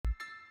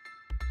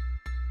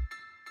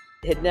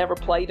had never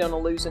played on a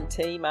losing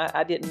team.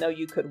 I didn't know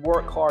you could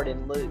work hard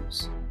and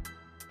lose.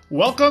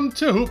 Welcome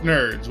to Hoop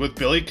Nerds with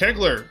Billy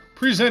Kegler,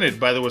 presented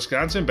by the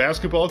Wisconsin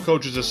Basketball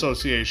Coaches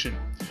Association.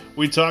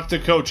 We talk to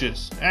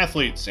coaches,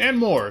 athletes, and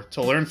more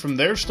to learn from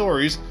their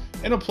stories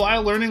and apply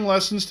learning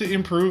lessons to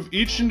improve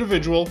each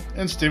individual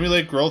and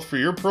stimulate growth for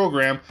your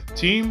program,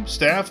 team,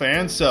 staff,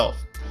 and self.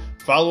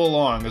 Follow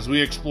along as we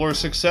explore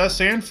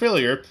success and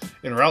failure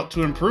en route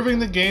to improving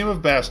the game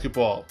of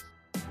basketball.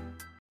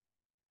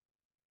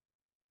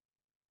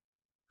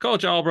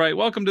 Coach Albright,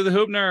 welcome to the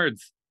Hoop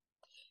Nerds.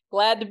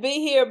 Glad to be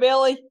here,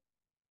 Billy.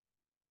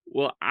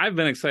 Well, I've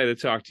been excited to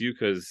talk to you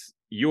because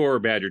your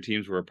Badger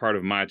teams were a part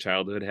of my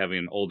childhood, having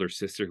an older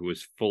sister who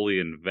was fully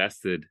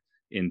invested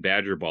in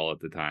BadgerBall at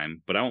the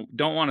time. But I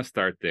don't want to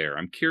start there.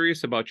 I'm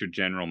curious about your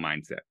general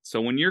mindset.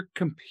 So when you're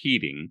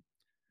competing,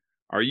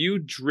 are you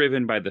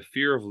driven by the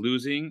fear of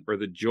losing or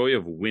the joy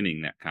of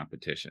winning that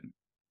competition?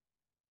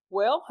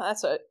 Well,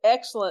 that's an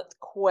excellent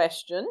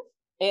question.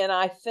 And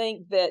I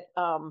think that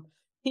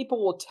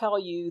people will tell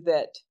you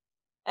that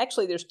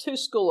actually there's two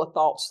schools of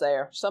thoughts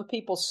there. Some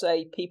people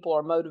say people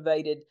are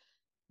motivated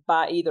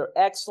by either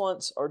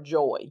excellence or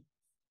joy.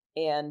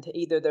 And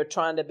either they're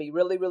trying to be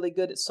really, really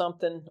good at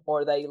something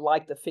or they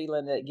like the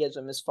feeling that it gives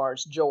them as far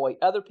as joy.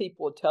 Other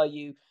people will tell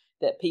you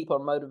that people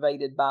are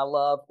motivated by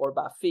love or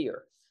by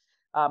fear.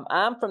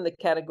 I'm from the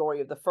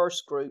category of the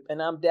first group, and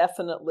I'm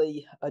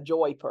definitely a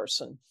joy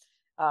person.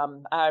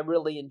 I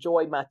really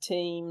enjoy my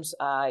teams.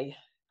 I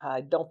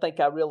don't think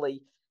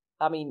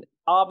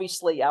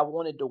obviously I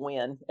wanted to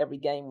win every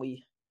game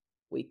we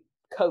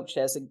coached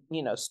as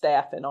a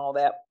staff and all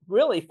that.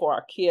 Really for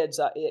our kids,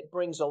 it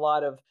brings a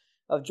lot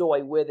of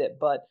joy with it.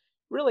 But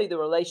really the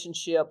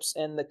relationships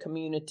and the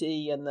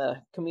community and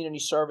the community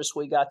service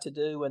we got to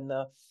do and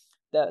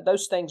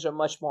those things are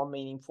much more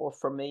meaningful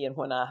for me. And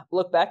when I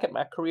look back at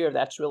my career,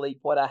 that's really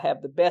what I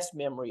have the best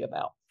memory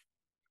about.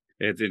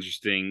 It's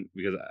interesting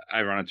because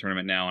I run a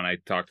tournament now and I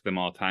talk to them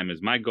all the time.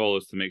 My goal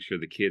is to make sure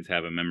the kids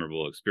have a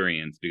memorable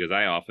experience because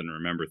I often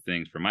remember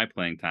things from my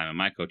playing time and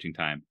my coaching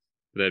time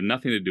that have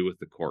nothing to do with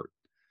the court.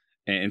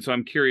 And so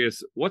I'm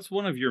curious, what's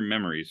one of your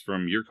memories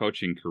from your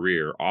coaching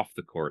career off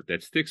the court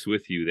that sticks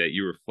with you that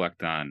you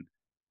reflect on?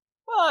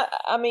 Well,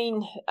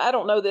 I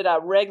don't know that I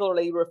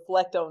regularly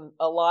reflect on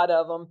a lot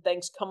of them.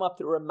 Things come up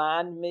to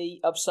remind me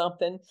of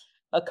something.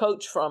 A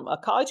college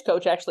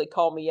coach actually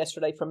called me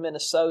yesterday from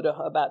Minnesota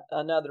about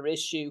another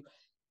issue.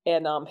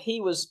 And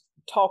he was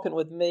talking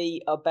with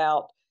me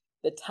about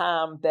the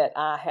time that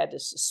I had to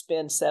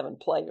suspend 7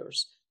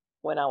 players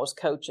when I was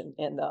coaching.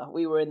 And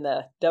we were in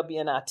the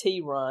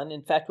WNIT run.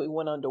 In fact, we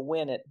went on to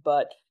win it.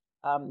 But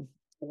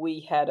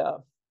we had a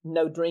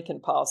no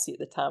drinking policy at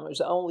the time. It was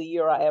the only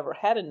year I ever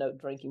had a no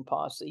drinking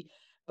policy.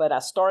 But I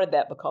started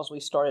that because we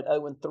started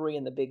 0-3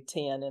 in the Big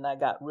Ten. And I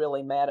got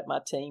really mad at my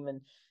team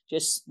and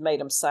just made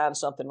them sign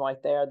something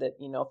right there that,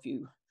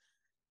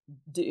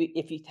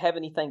 if you have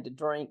anything to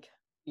drink,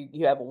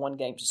 you have a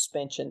 1-game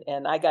suspension.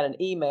 And I got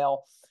an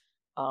email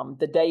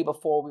the day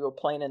before we were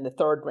playing in the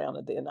 3rd round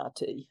of the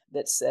NIT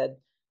that said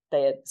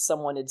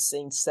someone had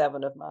seen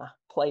 7 of my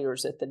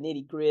players at the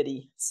Nitty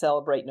Gritty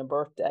celebrating a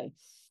birthday.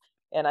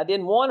 And I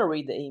didn't want to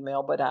read the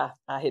email, but I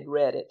had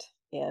read it.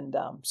 And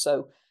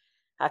so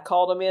I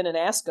called them in and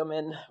asked them.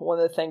 And one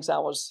of the things I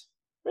was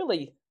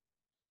really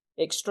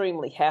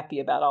extremely happy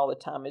about all the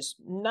time is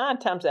 9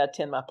 times out of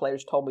 10 my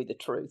players told me the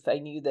truth. They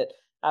knew that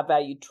I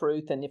valued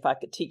truth, and if I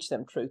could teach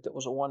them truth, it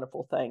was a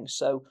wonderful thing.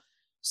 So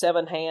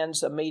 6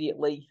 hands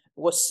immediately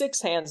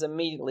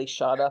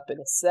shot up, and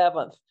a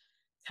 7th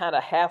kind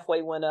of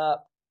halfway went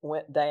up,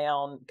 went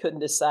down,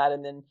 couldn't decide,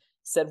 and then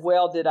said,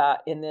 well, did I?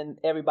 And then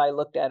everybody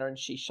looked at her and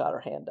she shot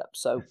her hand up.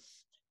 So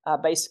I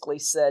basically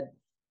said,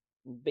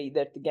 be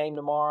there at the game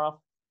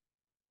tomorrow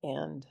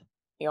and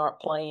you aren't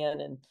playing.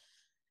 And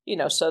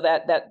so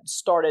that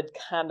started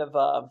kind of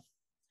a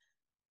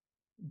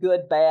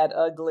good, bad,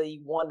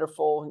 ugly,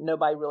 wonderful.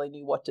 Nobody really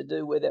knew what to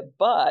do with it.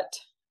 But,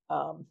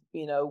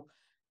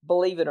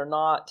 believe it or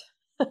not,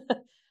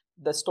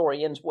 the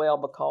story ends well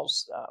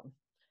because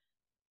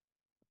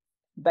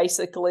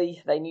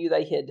basically they knew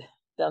they had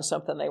done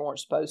something they weren't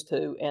supposed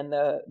to. And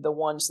the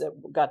ones that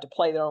got to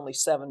play, there were only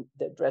 7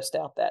 that dressed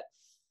out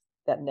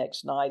that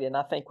next night. And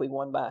I think we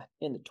won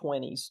in the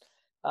 20s.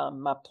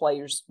 My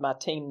players, my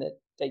team, that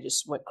they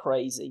just went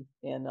crazy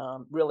and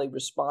really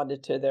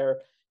responded to their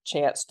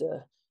chance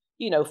to,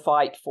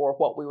 fight for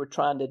what we were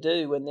trying to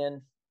do. And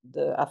then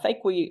I think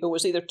it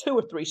was either 2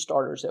 or 3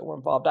 starters that were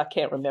involved. I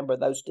can't remember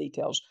those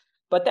details,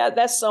 but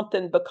that's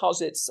something because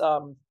it's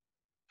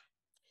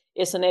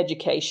an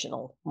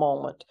educational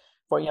moment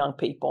for young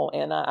people.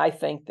 And I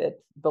think that,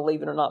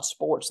 believe it or not,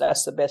 sports,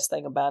 that's the best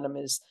thing about them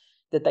is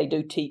that they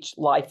do teach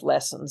life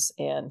lessons.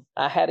 And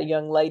I had a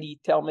young lady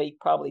tell me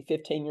probably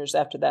 15 years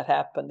after that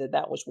happened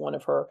that was one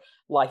of her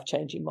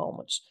life-changing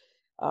moments.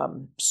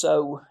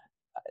 So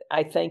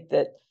I think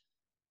that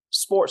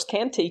sports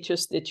can teach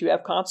us that you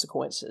have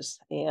consequences.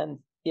 And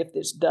if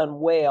it's done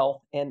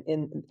well and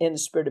in the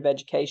spirit of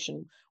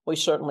education, we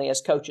certainly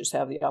as coaches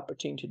have the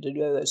opportunity to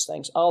do those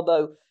things.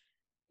 Although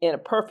in a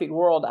perfect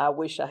world, I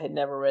wish I had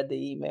never read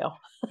the email.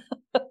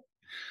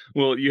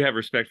 Well, you have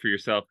respect for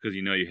yourself because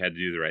you know you had to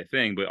do the right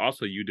thing, but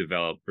also you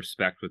develop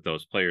respect with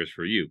those players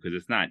for you because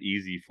it's not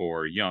easy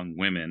for young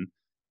women,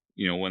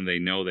 when they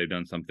know they've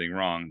done something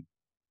wrong.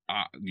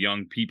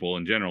 Young people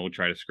in general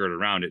try to skirt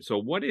around it. So,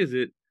 what is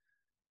it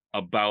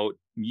about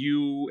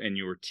you and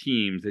your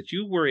teams that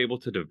you were able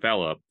to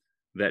develop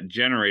that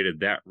generated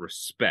that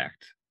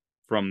respect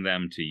from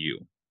them to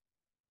you?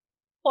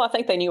 Well, I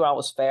think they knew I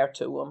was fair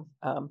to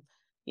them.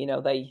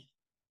 They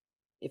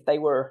if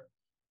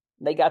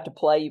they got to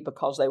play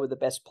because they were the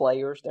best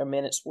players. Their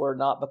minutes were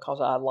not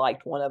because I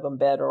liked one of them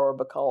better or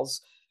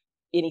because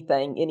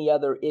any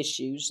other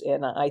issues.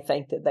 And I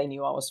think that they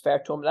knew I was fair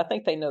to them. But I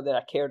think they know that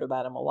I cared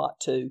about them a lot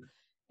too.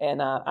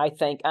 And I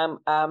think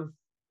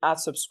I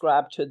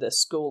subscribe to the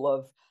school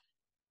of,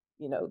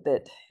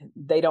 that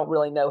they don't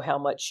really know how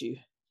much you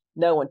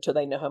know until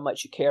they know how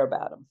much you care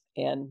about them.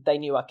 And they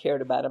knew I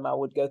cared about them. I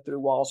would go through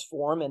walls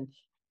for them,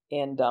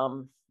 and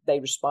they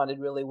responded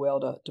really well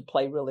to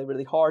play really,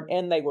 really hard.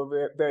 And they were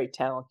very, very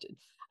talented.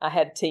 I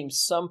had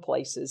teams some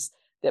places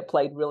that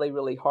played really,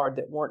 really hard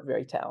that weren't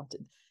very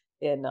talented.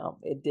 And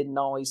it didn't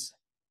always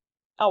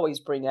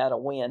bring out a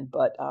win.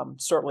 But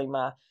certainly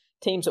my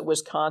teams at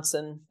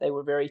Wisconsin, they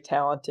were very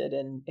talented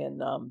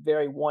and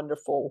very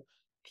wonderful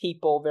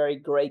people, very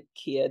great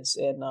kids,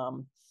 and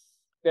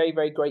very,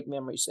 very great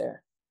memories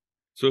there.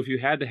 So if you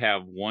had to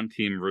have one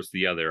team versus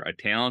the other, a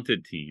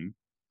talented team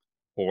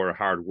or a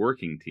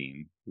hardworking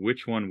team,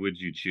 which one would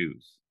you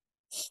choose?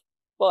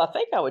 Well, I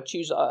think I would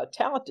choose a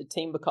talented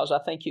team because I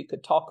think you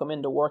could talk them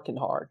into working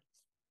hard.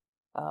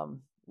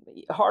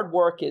 Hard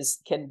work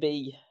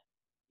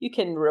you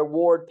can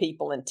reward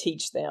people and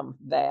teach them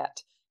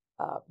that.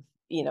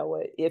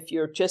 If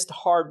you're just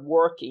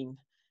hardworking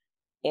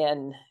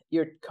and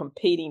you're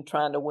competing,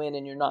 trying to win,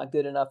 and you're not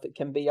good enough, it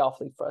can be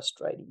awfully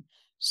frustrating.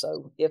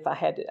 So if I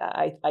had to,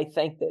 I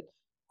think that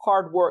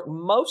hard work,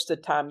 most of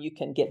the time you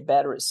can get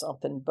better at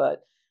something,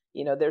 but,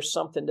 there's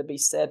something to be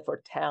said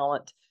for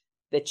talent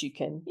that you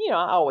can, I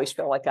always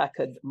felt like I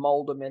could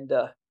mold them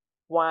into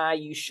why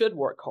you should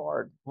work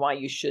hard, why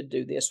you should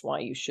do this, why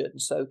you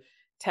shouldn't. So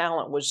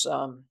talent was,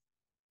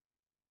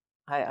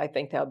 I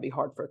think that would be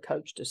hard for a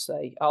coach to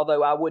say,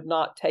 although I would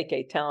not take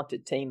a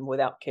talented team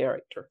without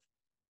character.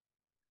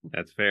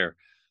 That's fair.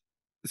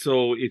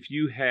 So if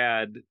you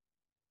had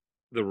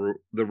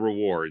the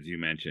rewards you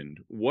mentioned,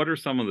 what are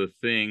some of the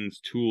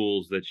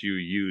tools that you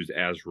use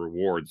as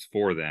rewards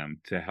for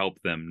them to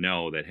help them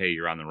know that, hey,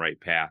 you're on the right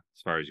path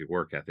as far as your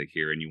work ethic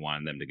here and you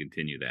want them to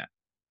continue that?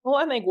 Well,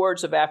 I think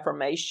words of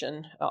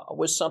affirmation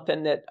was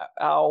something that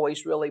I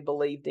always really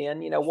believed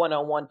in.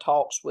 One-on-one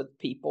talks with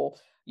people,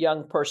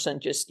 young person,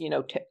 just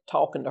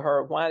talking to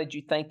her. Why did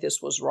you think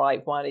this was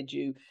right? Why did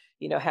you,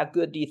 how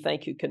good do you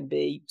think you can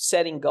be?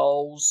 Setting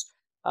goals.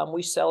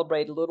 We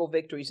celebrated little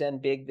victories and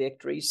big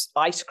victories.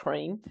 Ice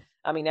cream.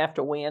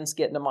 After wins,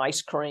 getting them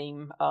ice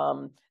cream.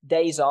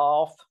 Days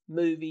off,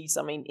 movies.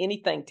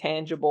 Anything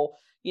tangible.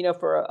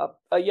 For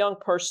a young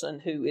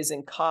person who is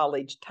in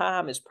college,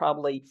 time is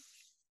probably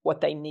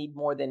what they need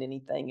more than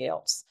anything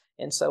else.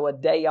 And so a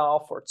day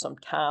off or some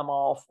time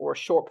off or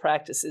short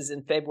practices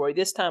in February.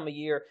 This time of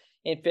year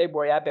in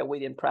February, I bet we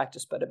didn't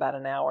practice but about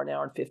an hour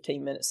and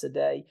 15 minutes a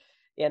day.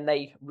 And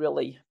they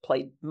really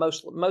played,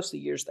 most of the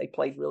years they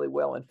played really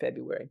well in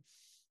February.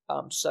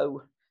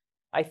 So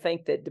I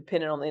think that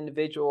depending on the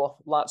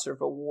individual, lots of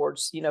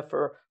awards.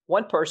 For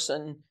one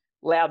person,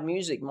 loud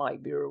music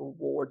might be a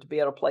reward to be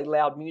able to play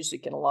loud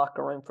music in a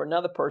locker room. For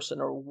another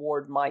person, a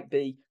reward might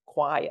be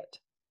quiet,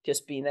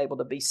 just being able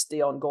to be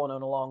still and going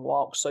on a long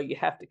walk. So you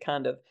have to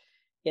kind of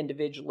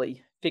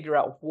individually figure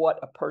out what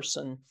a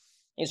person,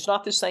 it's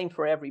not the same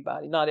for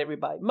everybody, not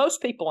everybody.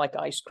 Most people like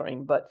ice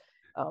cream, but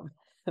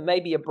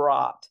maybe a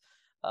brat.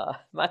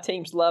 My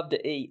teams love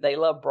to eat. They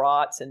love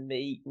brats and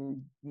meat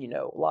and,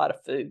 a lot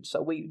of food.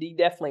 So we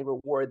definitely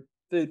reward.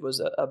 Food was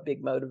a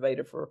big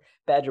motivator for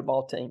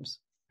BadgerBall teams.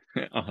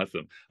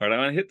 Awesome. All right, I'm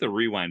going to hit the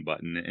rewind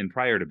button. And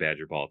prior to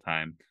BadgerBall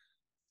time,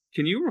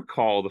 can you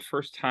recall the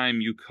first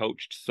time you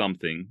coached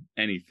something,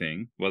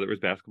 anything, whether it was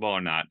basketball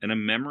or not, and a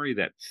memory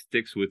that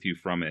sticks with you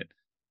from it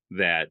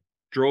that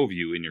drove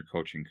you in your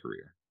coaching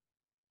career?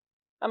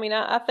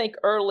 I think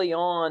early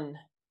on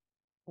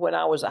when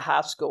I was a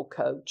high school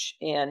coach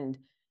and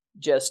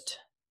just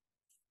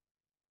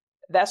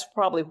that's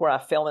probably where I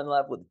fell in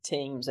love with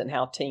teams and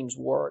how teams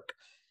work,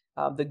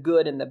 the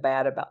good and the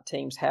bad about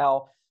teams,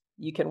 how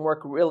you can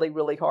work really,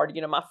 really hard.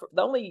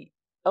 The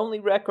only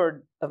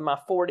record of my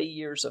 40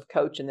 years of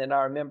coaching that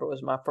I remember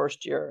was my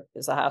first year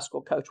as a high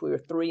school coach. We were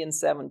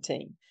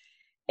 3-17,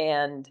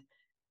 and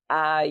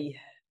I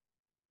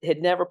had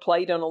never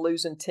played on a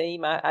losing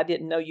team. I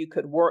didn't know you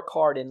could work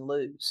hard and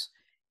lose.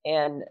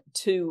 And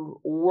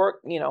to work,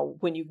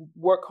 when you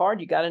work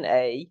hard, you got an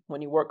A.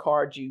 When you work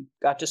hard, you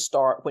got to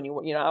start.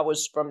 I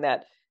was from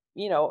that,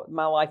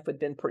 my life had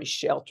been pretty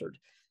sheltered.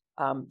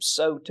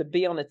 So to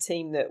be on a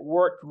team that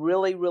worked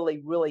really,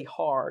 really, really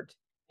hard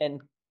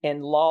and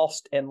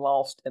lost and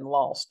lost and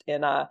lost.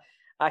 And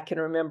I can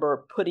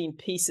remember putting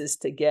pieces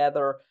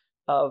together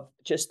of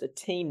just a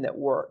team that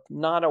worked,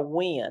 not a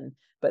win,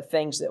 but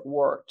things that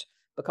worked.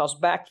 Because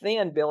back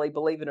then, Billy,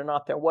 believe it or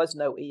not, there was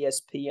no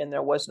ESPN,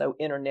 there was no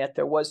internet,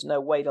 there was no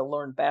way to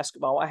learn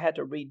basketball. I had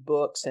to read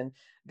books and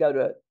go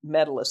to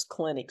medalist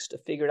clinics to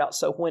figure it out.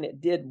 So when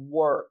it did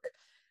work,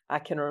 I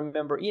can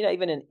remember,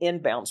 even an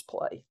inbounds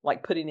play,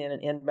 like putting in an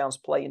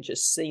inbounds play and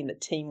just seeing the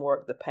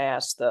teamwork, the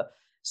pass, the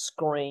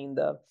screen,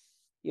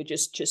 you're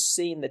just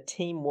seeing the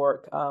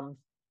teamwork.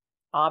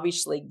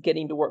 Obviously,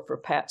 getting to work for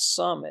Pat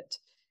Summitt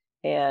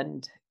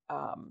and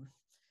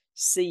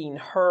seeing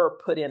her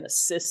put in a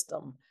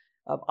system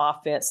of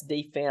offense,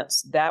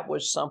 defense, that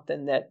was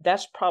something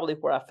that's probably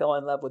where I fell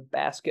in love with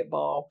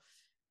basketball.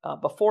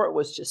 Before it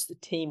was just the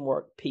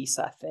teamwork piece,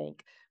 I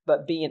think,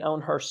 but being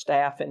on her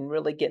staff and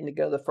really getting to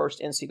go to the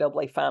first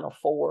NCAA Final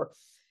Four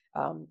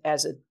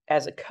as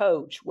a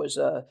coach was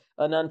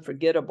an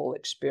unforgettable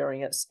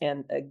experience.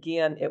 And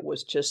again, it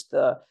was just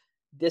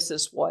this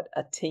is what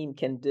a team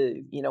can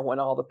do, when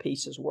all the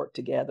pieces work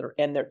together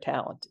and they're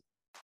talented.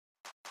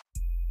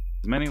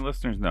 As many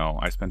listeners know,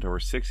 I spent over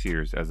 6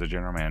 years as a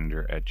general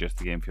manager at Just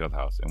the Game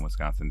Fieldhouse in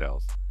Wisconsin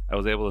Dells. I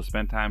was able to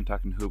spend time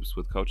talking hoops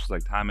with coaches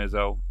like Tom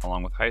Izzo,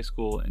 along with high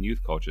school and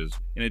youth coaches,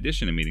 in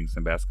addition to meeting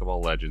some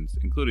basketball legends,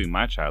 including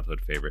my childhood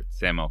favorite,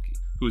 Sam Oakey,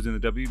 who is in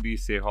the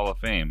WBCA Hall of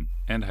Fame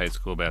and High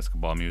School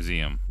Basketball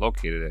Museum,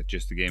 located at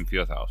Just the Game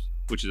Fieldhouse,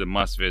 which is a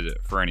must-visit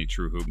for any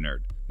true hoop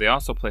nerd. They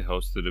also play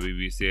host to the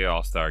WBCA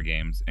All-Star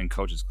Games and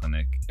Coaches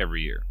Clinic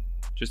every year.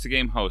 Just a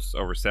Game hosts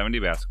over 70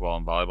 basketball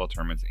and volleyball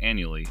tournaments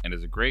annually and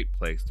is a great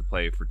place to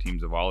play for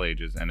teams of all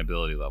ages and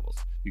ability levels.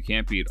 You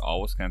can't beat all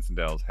Wisconsin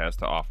Dells has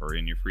to offer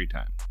in your free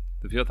time.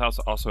 The Fieldhouse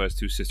also has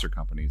two sister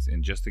companies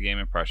in Just a Game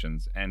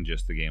Impressions and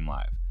Just a Game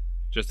Live.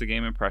 Just a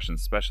Game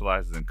Impressions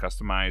specializes in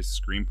customized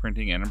screen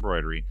printing and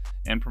embroidery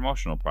and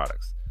promotional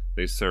products.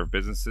 They serve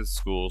businesses,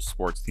 schools,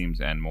 sports teams,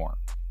 and more.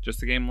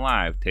 Just a Game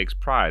Live takes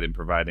pride in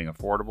providing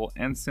affordable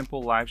and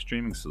simple live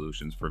streaming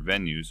solutions for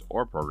venues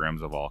or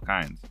programs of all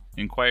kinds.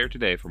 Inquire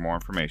today for more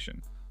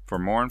information. For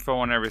more info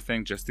on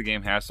everything Just a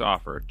Game has to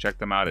offer, check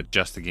them out at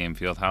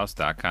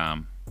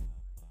justthegamefieldhouse.com.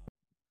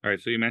 All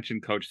right, so you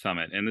mentioned Coach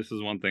Summitt, and this is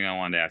one thing I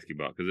wanted to ask you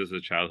about because this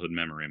is a childhood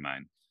memory of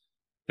mine.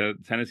 The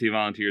Tennessee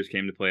Volunteers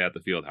came to play at the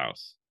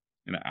Fieldhouse,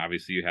 and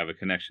obviously you have a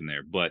connection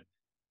there, but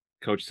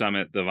Coach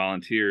Summitt, the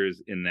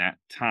Volunteers in that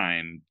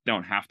time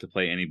don't have to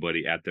play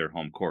anybody at their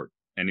home court.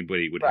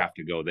 Anybody would have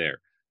to go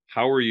there.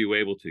 How were you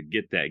able to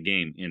get that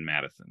game in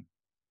Madison?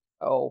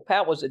 Oh,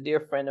 Pat was a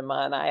dear friend of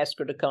mine. I asked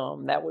her to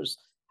come. That was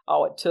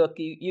all it took.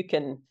 You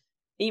can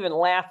even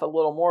laugh a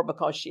little more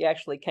because she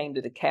actually came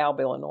to DeKalb,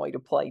 Illinois to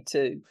play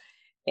too.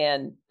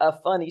 And a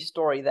funny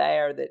story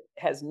there that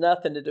has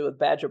nothing to do with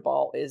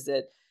BadgerBall is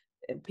that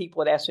and people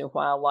would ask me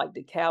why I liked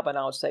DeKalb, and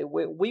I would say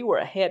we were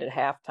ahead at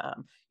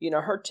halftime.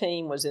 Her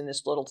team was in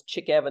this little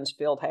Chick Evans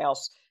field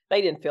house.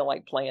 They didn't feel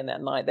like playing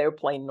that night. They were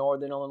playing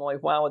Northern Illinois.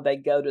 Why would they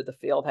go to the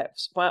field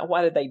house?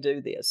 Why did they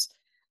do this?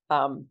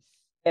 And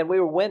we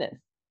were winning.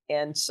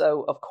 And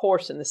so, of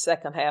course, in the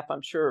second half,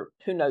 I'm sure,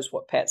 who knows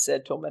what Pat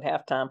said to them at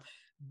halftime,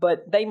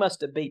 but they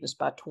must have beaten us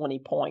by 20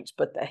 points.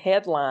 But the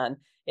headline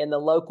in the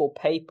local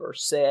paper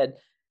said,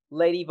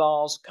 Lady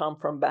Vols come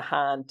from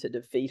behind to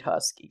defeat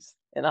Huskies.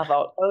 And I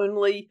thought,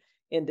 only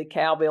in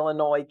DeKalb,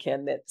 Illinois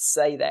can that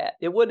say that.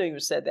 It wouldn't have even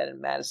said that in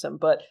Madison.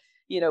 But,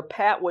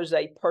 Pat was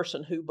a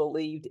person who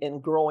believed in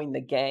growing the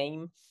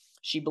game.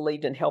 She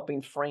believed in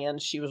helping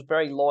friends. She was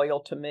very loyal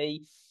to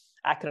me.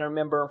 I can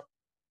remember,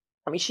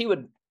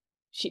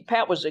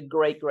 Pat was a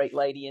great, great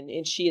lady,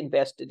 and she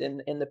invested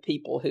in the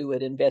people who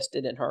had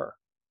invested in her.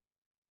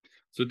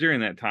 So during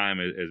that time,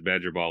 as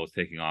BadgerBall was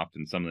taking off,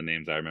 and some of the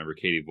names I remember,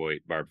 Katie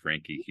Voigt, Barb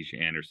Franke,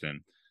 Keisha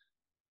Anderson,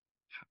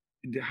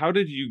 how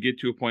did you get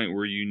to a point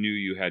where you knew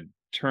you had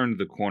turned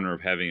the corner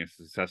of having a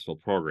successful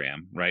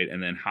program, right?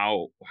 And then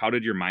how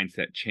did your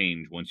mindset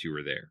change once you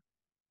were there?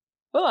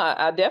 Well,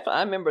 I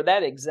remember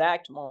that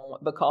exact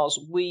moment because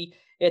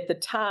at the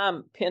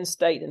time, Penn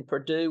State and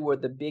Purdue were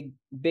the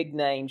big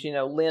names.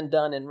 Lynn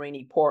Dunn and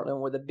Renee Portland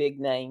were the big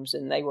names,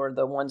 and they were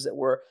the ones that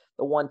were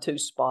the 1-2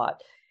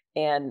 spot.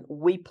 And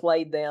we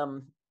played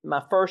them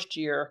my first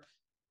year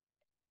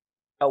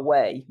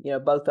away,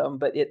 both of them.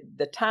 But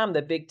the time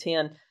the Big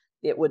Ten,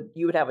 you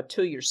would have a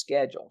 2-year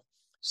schedule.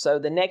 So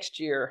the next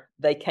year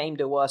they came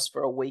to us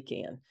for a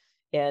weekend,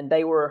 and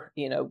they were,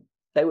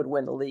 they would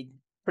win the league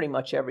pretty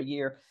much every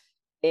year.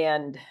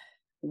 And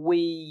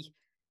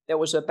there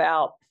was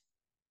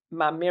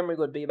my memory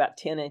would be about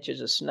 10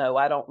 inches of snow.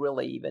 I don't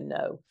really even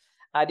know.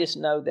 I just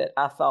know that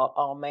I thought,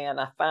 oh man,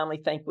 I finally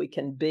think we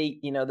can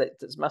beat, that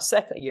it's my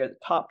second year, the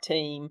top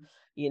team,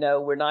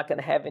 we're not going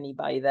to have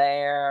anybody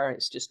there.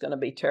 It's just going to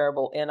be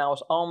terrible. And I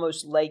was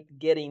almost late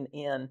getting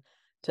in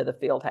to the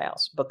field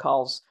house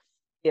because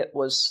it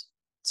was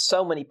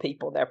so many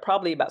people there,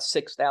 probably about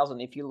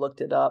 6,000 if you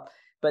looked it up.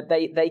 But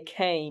they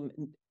came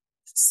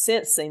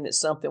sensing that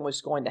something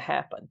was going to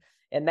happen.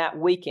 And that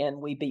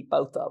weekend, we beat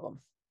both of them.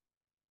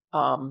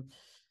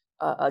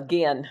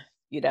 Again,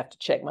 you'd have to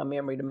check my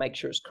memory to make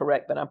sure it's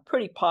correct, but I'm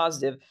pretty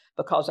positive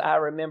because I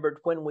remembered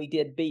when we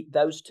did beat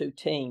those two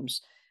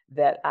teams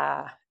that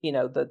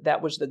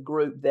that was the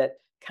group that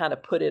kind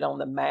of put it on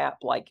the map.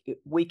 Like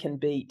we can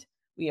beat,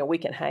 we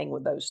can hang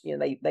with those.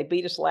 They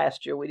beat us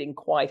last year. We didn't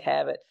quite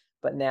have it,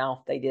 but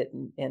now they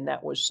didn't. And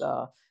that was,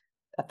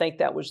 I think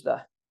that was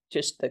the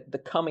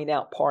coming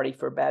out party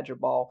for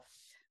BadgerBall.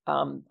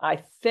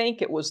 I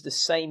think it was the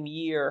same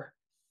year,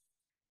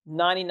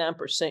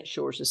 99%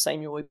 sure it's the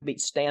same year we beat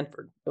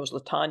Stanford. It was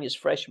LaTanya's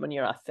freshman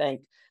year, I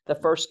think. The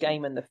first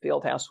game in the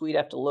field house. We'd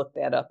have to look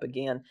that up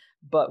again.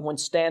 But when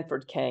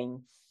Stanford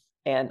came,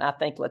 and I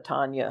think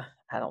LaTanya,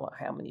 I don't know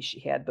how many she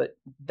had, but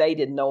they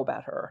didn't know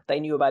about her. They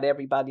knew about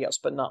everybody else,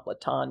 but not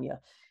LaTanya.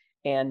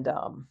 And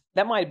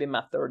that might have been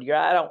my third year.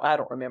 I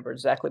don't remember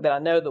exactly, but I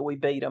know that we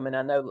beat them, and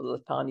I know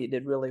that LaTanya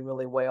did really,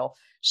 really well.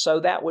 So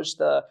that was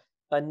the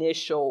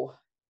initial.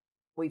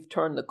 We've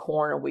turned the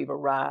corner. We've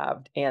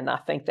arrived, and I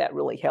think that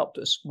really helped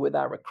us with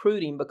our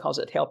recruiting because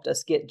it helped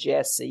us get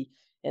Jesse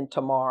and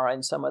Tamara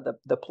and some of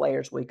the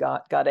players we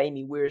got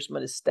Amy Wiersma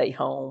to stay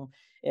home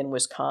in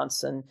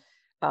Wisconsin.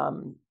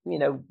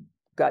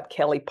 Got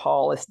Kelly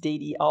Paulus, Dee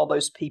Dee, all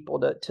those people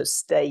to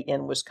stay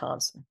in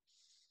Wisconsin.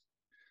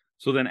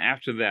 So then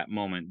after that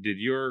moment, did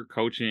your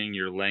coaching,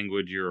 your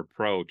language, your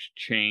approach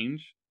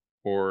change,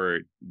 or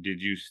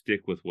did you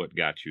stick with what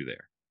got you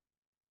there?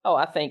 Oh,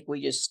 I think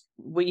we just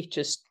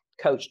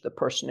coached the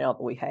personnel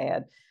that we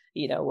had.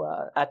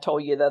 I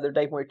told you the other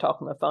day when we were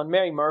talking on the phone,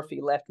 Mary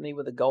Murphy left me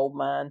with a gold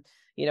mine.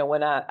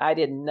 When I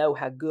didn't know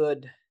how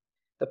good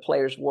the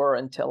players were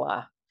until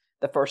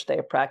the first day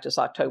of practice,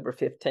 October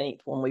 15th.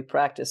 When we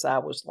practiced, I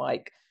was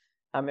like,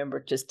 I remember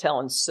just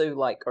telling Sue,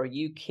 like, are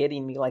you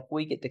kidding me? Like,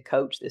 we get to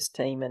coach this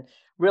team. And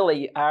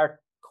really our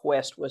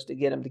quest was to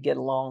get them to get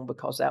along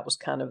because that was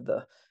kind of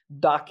the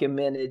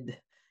documented,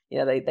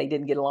 they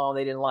didn't get along.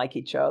 They didn't like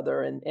each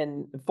other.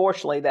 And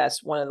fortunately,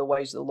 that's one of the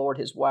ways the Lord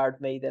has wired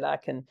me that I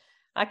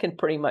can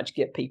pretty much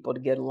get people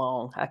to get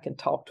along. I can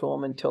talk to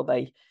them until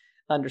they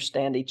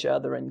understand each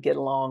other and get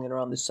along and are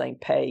on the same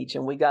page.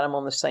 And we got them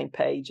on the same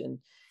page.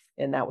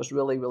 And that was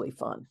really, really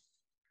fun.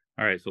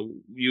 All right. So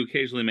you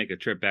occasionally make a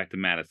trip back to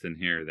Madison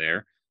here or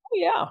there. Oh,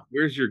 yeah.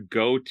 Where's your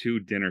go-to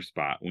dinner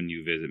spot when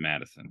you visit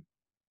Madison?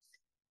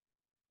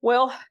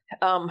 Well,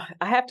 I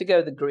have to go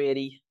to the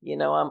Gritty.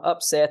 I'm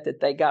upset that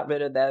they got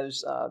rid of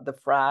those, the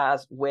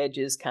fries,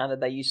 wedges kind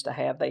of they used to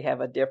have. They have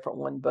a different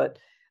one, but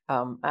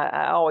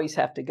I always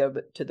have to go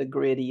to the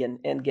Gritty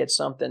and get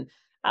something.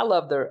 I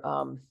love their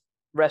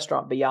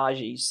restaurant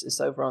Biaggi's. It's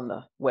over on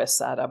the west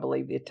side, I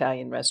believe, the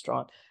Italian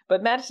restaurant.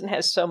 But Madison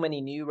has so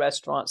many new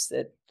restaurants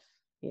that,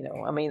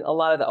 a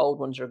lot of the old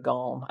ones are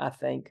gone, I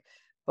think.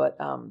 But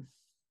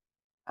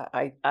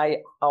I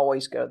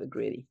always go to the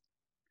Gritty.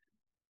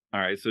 All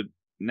right. So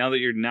now that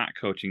you're not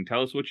coaching,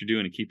 tell us what you're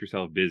doing to keep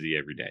yourself busy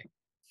every day.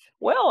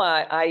 Well,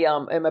 I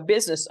am a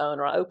business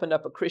owner. I opened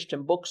up a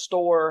Christian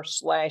bookstore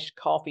 /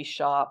 coffee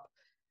shop,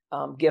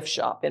 gift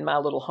shop in my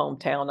little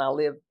hometown. I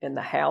live in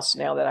the house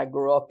now that I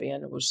grew up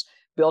in. It was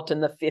built in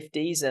the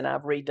 50s, and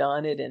I've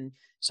redone it. And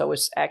so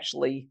it's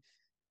actually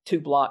 2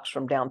 blocks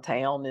from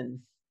downtown, and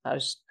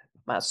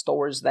my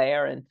store is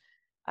there. And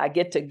I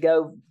get to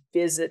go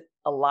visit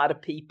a lot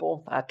of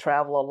people. I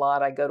travel a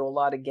lot. I go to a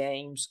lot of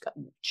games,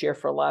 cheer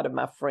for a lot of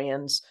my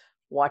friends,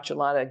 watch a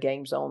lot of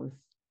games on,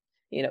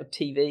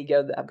 TV.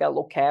 I've got a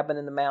little cabin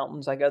in the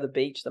mountains. I go to the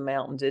beach, the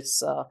mountains.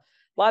 It's a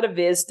lot of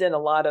visiting,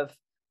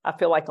 I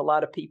feel like a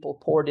lot of people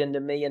poured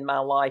into me in my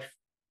life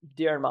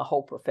during my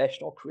whole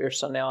professional career.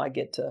 So now I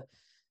get to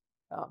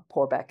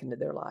pour back into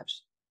their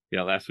lives.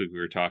 Yeah, last week we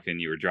were talking,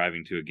 you were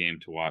driving to a game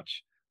to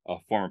watch a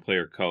former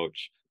player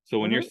coach. So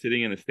when you're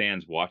sitting in the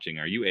stands watching,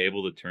 are you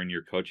able to turn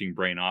your coaching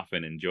brain off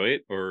and enjoy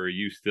it? Or are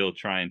you still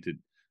trying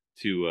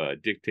to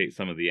dictate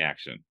some of the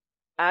action?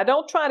 I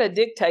don't try to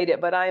dictate it,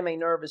 but I am a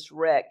nervous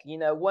wreck.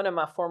 One of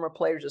my former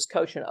players is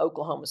coaching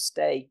Oklahoma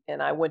State,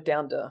 and I went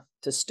down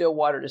to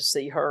Stillwater to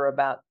see her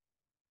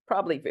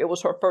it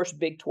was her first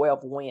Big 12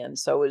 win.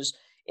 So it was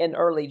in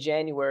early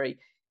January.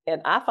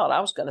 And I thought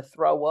I was going to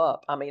throw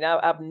up.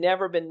 I've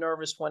never been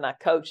nervous when I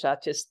coached.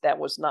 That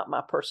was not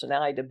my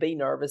personality to be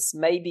nervous.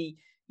 Maybe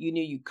you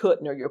knew you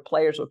couldn't or your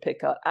players would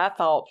pick up. I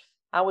thought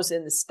I was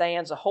in the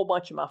stands. A whole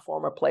bunch of my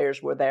former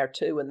players were there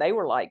too. And they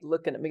were like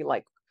looking at me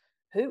like,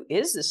 who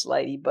is this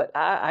lady? But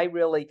I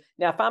really,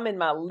 now if I'm in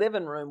my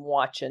living room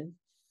watching,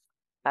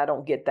 I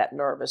don't get that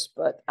nervous,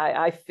 but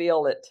I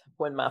feel it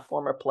when my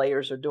former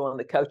players are doing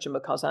the coaching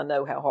because I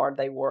know how hard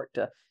they work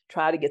to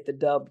try to get the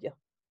W.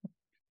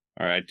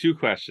 All right, 2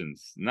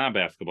 questions, not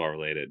basketball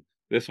related.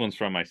 This one's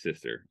from my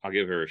sister. I'll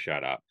give her a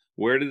shout out.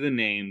 Where did the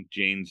name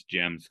Jane's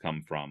Gems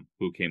come from?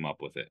 Who came up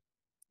with it?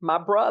 My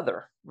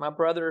brother,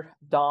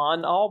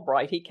 Don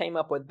Albright, he came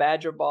up with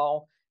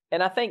BadgerBall.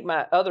 And I think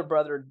my other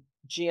brother,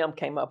 Jim,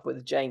 came up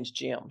with Jane's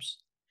Gems.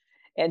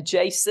 And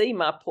JC,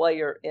 my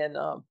player in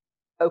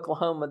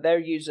Oklahoma, they're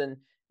using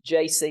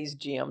JC's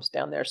Gems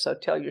down there. So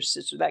tell your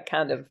sister that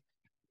kind of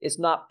is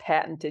not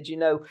patented.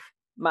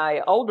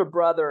 My older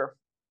brother,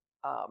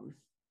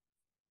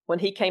 when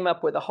he came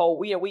up with the whole,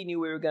 we knew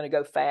we were going to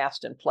go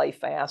fast and play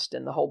fast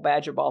and the whole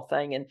BadgerBall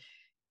thing.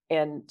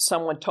 and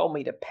someone told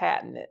me to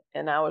patent it.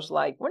 And I was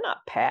like, we're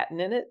not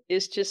patenting it.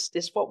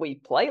 It's what we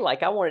play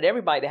like. I wanted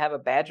everybody to have a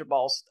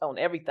BadgerBall on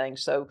everything.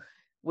 So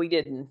we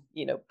didn't,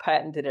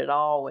 patent it at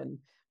all. And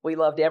we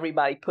loved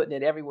everybody putting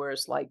it everywhere.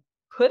 It's like,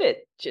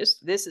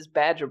 this is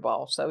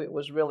BadgerBall. So it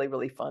was really,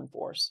 really fun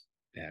for us.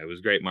 Yeah, it was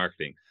great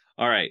marketing.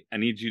 All right, I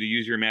need you to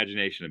use your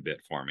imagination a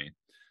bit for me.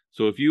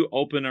 So if you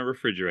open a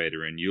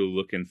refrigerator and you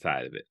look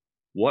inside of it,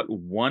 what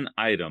one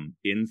item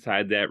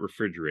inside that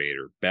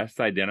refrigerator best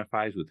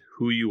identifies with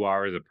who you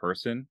are as a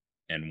person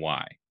and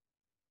why?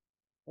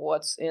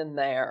 What's in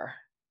there?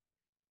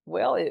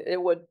 Well,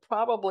 it would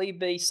probably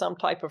be some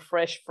type of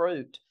fresh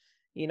fruit.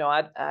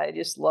 I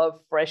just love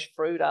fresh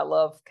fruit. I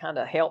love kind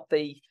of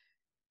healthy.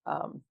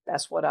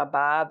 That's what I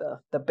buy,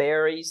 the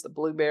berries, the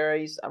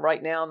blueberries.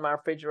 Right now in my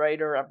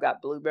refrigerator, I've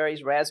got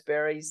blueberries,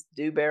 raspberries,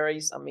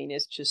 dewberries. I mean,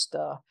 it's just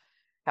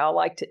how I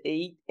like to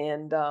eat.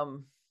 And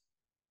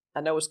I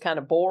know it's kind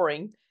of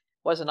boring.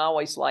 Wasn't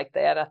always like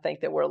that. I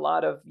think there were a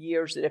lot of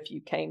years that if you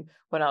came,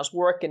 when I was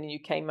working and you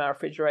came, my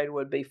refrigerator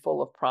would be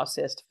full of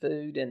processed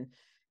food and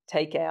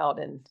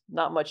takeout, and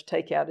not much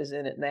takeout is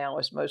in it now.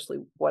 It's mostly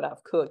what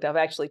I've cooked. I've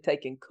actually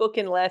taken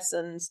cooking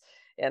lessons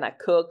and I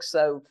cook.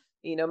 So,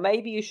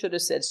 maybe you should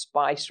have said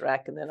spice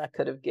rack and then I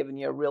could have given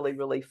you a really,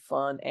 really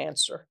fun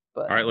answer.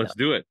 But all right, let's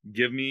do it.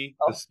 Give me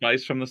the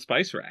spice from the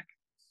spice rack.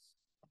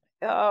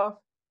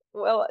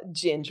 Well,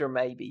 ginger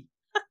maybe.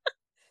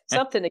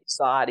 Something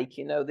exotic,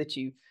 that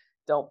you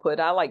don't put.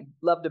 I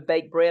love to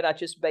bake bread. I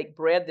just baked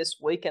bread this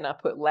week and I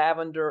put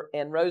lavender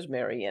and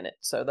rosemary in it.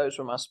 So those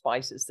were my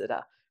spices that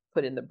I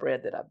put in the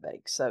bread that I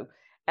baked. So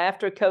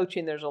after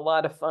coaching, there's a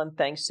lot of fun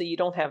things. So you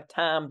don't have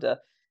time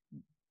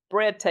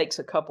bread takes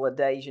a couple of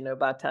days,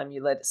 by the time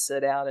you let it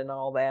sit out and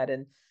all that.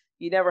 And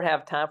you never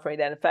have time for any of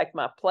that. In fact,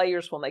 my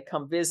players, when they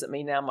come visit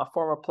me now, my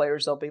former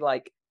players, they'll be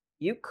like,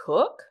 you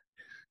cook?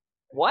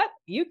 What?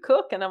 You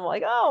cook? And I'm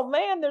like, oh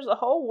man, there's a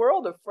whole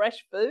world of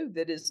fresh food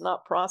that is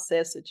not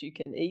processed that you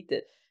can eat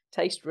that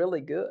tastes really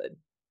good.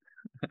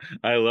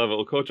 I love it.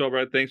 Well, Coach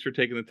Albright, thanks for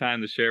taking the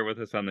time to share with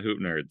us on the Hoop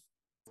Nerds.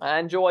 I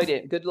enjoyed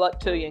it. Good luck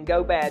to you and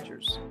go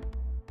Badgers.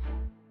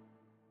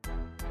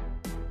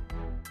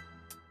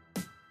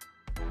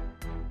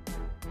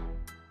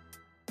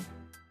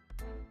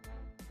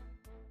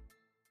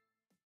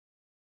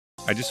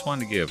 I just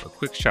wanted to give a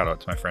quick shout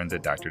out to my friends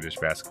at Dr. Dish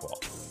Basketball.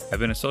 I've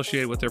been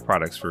associated with their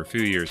products for a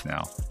few years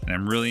now, and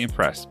I'm really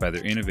impressed by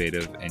their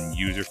innovative and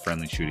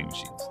user-friendly shooting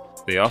machines.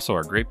 They also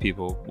are great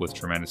people with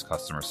tremendous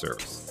customer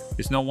service.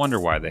 It's no wonder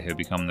why they have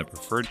become the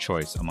preferred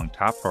choice among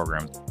top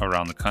programs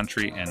around the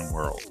country and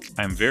world.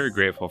 I am very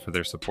grateful for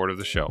their support of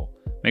the show.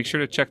 Make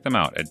sure to check them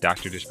out at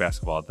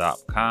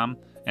drdishbasketball.com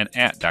and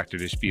at Dr.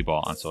 Dish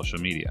B-Ball on social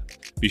media.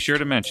 Be sure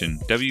to mention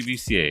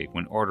WBCA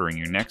when ordering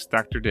your next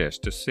Dr. Dish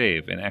to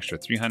save an extra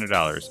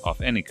 $300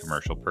 off any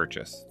commercial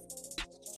purchase.